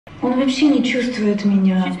Он вообще не чувствует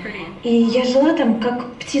меня. И я жила там,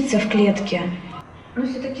 как птица в клетке. Но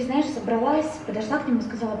все-таки, знаешь, собралась, подошла к нему и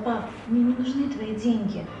сказала: пап, мне не нужны твои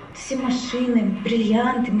деньги. Все машины,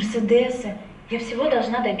 бриллианты, мерседесы. Я всего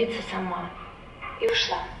должна добиться сама. И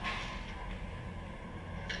ушла.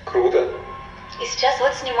 Круто. И сейчас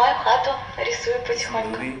вот снимаю хату, рисую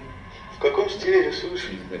потихоньку. В каком стиле рисуешь,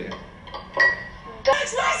 Игоря? Да.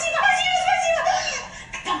 Спасибо, спасибо, спасибо!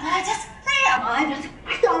 Кто молодец? Я молодец!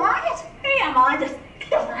 Кто молодец? Я молодец!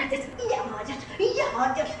 Кто молодец? Я молодец! Я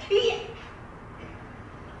молодец! Я...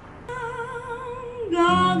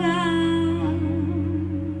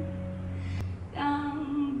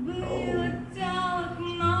 Там было телок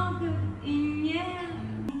много и нет.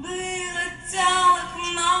 Было телок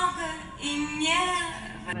много и нет.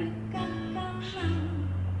 Как камшан,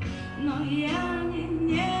 но я не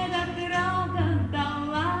дотрога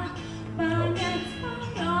дала понять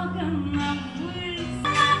порога на вылез.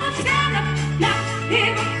 Лабутенов на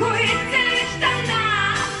эвакуированных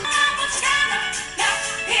штанах. Лабутенов на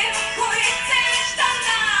эвакуированных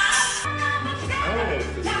штанах. Лабутенов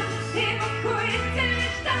на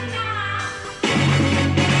эвакуированных штанах.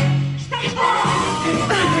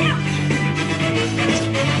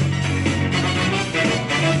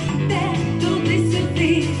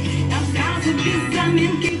 Туды-сюды, там сразу без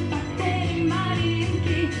заминки. Потери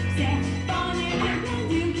малинки, все поняли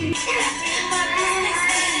блондинки.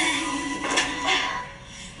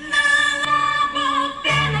 На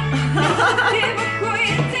Лабутенах,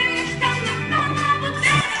 эвакуированных штанах. На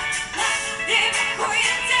Лабутенах,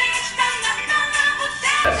 эвакуированных штанах. На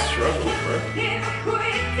Лабутенах. That's struggle, bro.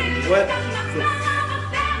 Эвакуированных What? штанах. На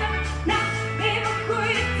Лабутенах, на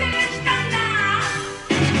эвакуированных штанах.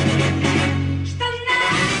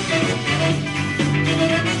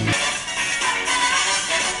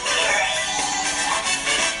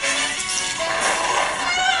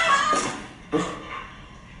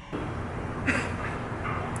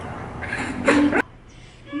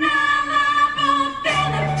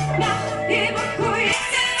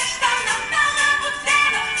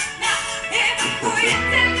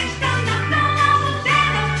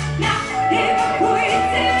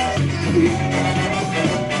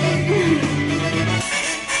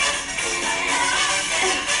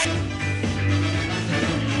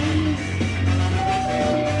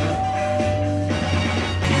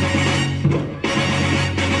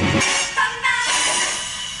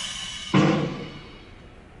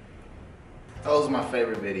 That was my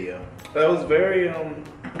favorite video. That was very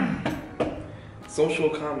social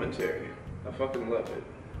commentary. I fucking love it.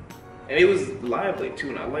 And it was lively too,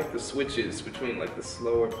 and I like the switches between like the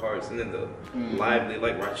slower parts and then the lively,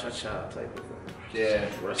 like cha-cha type of thing. Yeah.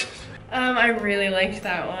 I really liked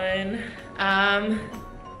that one.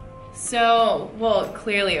 Well,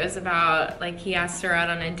 clearly it was about, like, he asked her out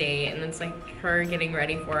on a date, and it's like her getting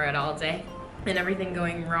ready for it all day and everything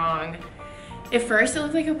going wrong. At first it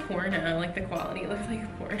looked like a porno, like the quality looked like a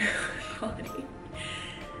porno quality.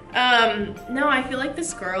 No, I feel like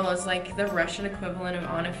this girl is like the Russian equivalent of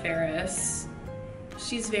Anna Faris.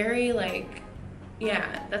 She's very like,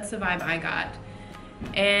 yeah, that's the vibe I got.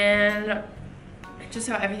 And just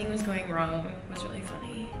how everything was going wrong was really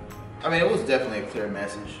funny. I mean, it was definitely a clear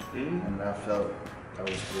message, and I felt that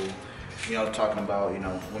was cool. You know, talking about, you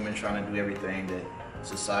know, women trying to do everything that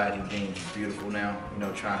society deems beautiful now. You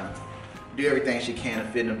know, trying to do everything she can to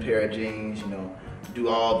fit in a pair of jeans, you know, do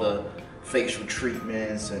all the facial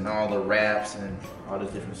treatments and all the wraps and all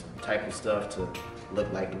this different type of stuff to look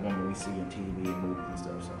like the woman we see in TV and movies and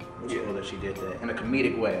stuff. So it was cool that she did that in a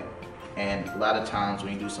comedic way. And a lot of times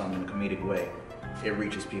when you do something in a comedic way, it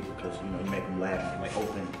reaches people because, you know, you make them laugh and like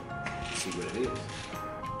open to see what it is.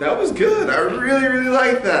 That was good. I really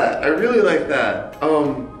like that. I really like that.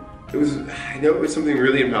 It was, I know it was something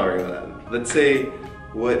really empowering about that. Let's say,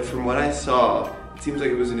 from what I saw, it seems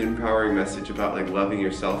like it was an empowering message about like loving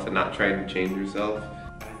yourself and not trying to change yourself.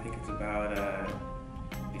 I think it's about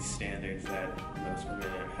these standards that most women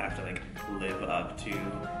have to like live up to,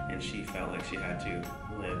 and she felt like she had to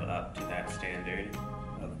live up to that standard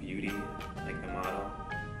of beauty, like the model,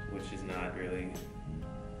 which is not really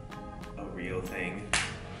a real thing.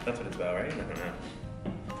 That's what it's about, right? I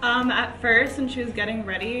don't know. At first when she was getting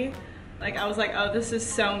ready, like I was like, oh, this is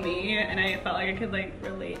so me, and I felt like I could like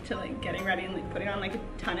relate to like getting ready and like putting on like a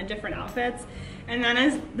ton of different outfits. And then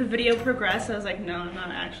as the video progressed, I was like, no, I'm not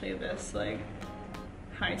actually this like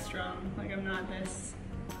high strung. Like I'm not this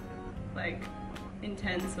like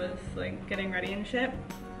intense with like getting ready and shit.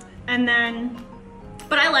 And then,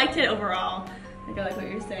 but I liked it overall. Like I like what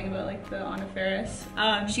you're saying about like the Anna Faris.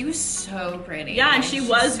 She was so pretty. Yeah, and she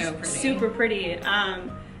was so pretty. super pretty.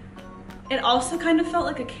 it also kind of felt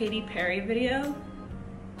like a Katy Perry video.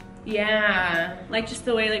 Yeah. Like just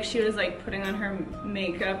the way like she was like putting on her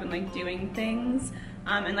makeup and like doing things,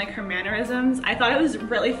 and like her mannerisms. I thought it was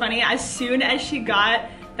really funny. As soon as she got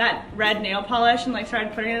that red nail polish and like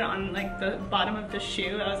started putting it on like the bottom of the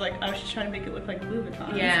shoe, I was like, oh, she's trying to make it look like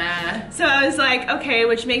Louboutin. Yeah. So I was like, okay,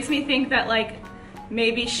 which makes me think that like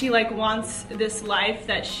maybe she like wants this life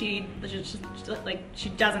that she just like she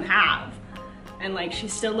doesn't have, and like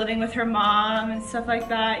she's still living with her mom and stuff like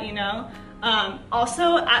that, you know.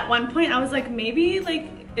 Also at one point I was like, maybe like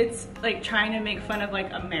it's like trying to make fun of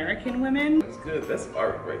like American women. That's good. That's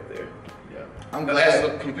art right there. Yeah. I'm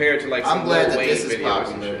glad compared to like I'm some glad that Lil this Wayne is videos and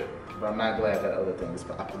popular, shit. but I'm not glad that other thing is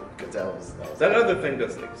popular because That other thing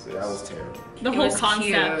doesn't exist. that was terrible. The It whole was concept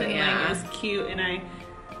cute, and yeah. like it was cute, and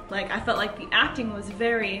I felt like the acting was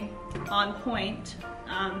very on point,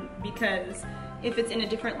 because if it's in a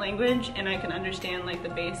different language and I can understand like the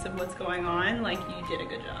base of what's going on, like you did a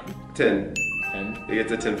good job. 10. 10. It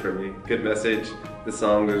gets a 10 for me. Good message. The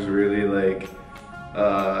song was really like,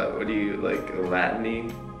 what do you like,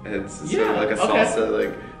 Latin-y? It's sort of like a salsa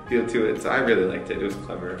like feel to it. So I really liked it. It was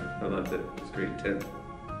clever. I loved it. It was great. 10. 10.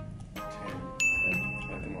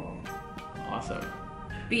 I like them all. Awesome.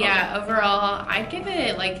 But yeah, overall, I'd give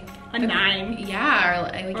it like A 9. Yeah, or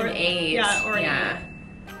like Or- an 8. yeah, or an yeah.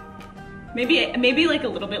 Maybe like a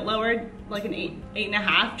little bit lower, like an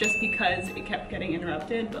 8.5, just because it kept getting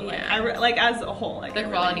interrupted. But like Yeah. like as a whole, like The I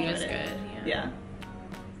really quality was enjoyed it. good. Yeah.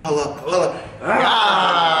 Hello.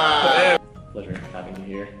 Pleasure having you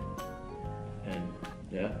here. And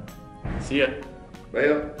yeah, see ya.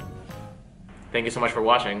 Bye. Thank you so much for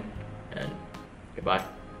watching. And goodbye.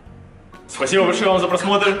 Спасибо большое вам за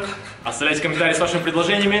просмотр. Оставляйте комментарии с вашими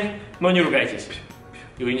предложениями, но не ругайтесь.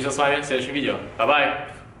 И увидимся с вами в следующем видео. Bye-bye.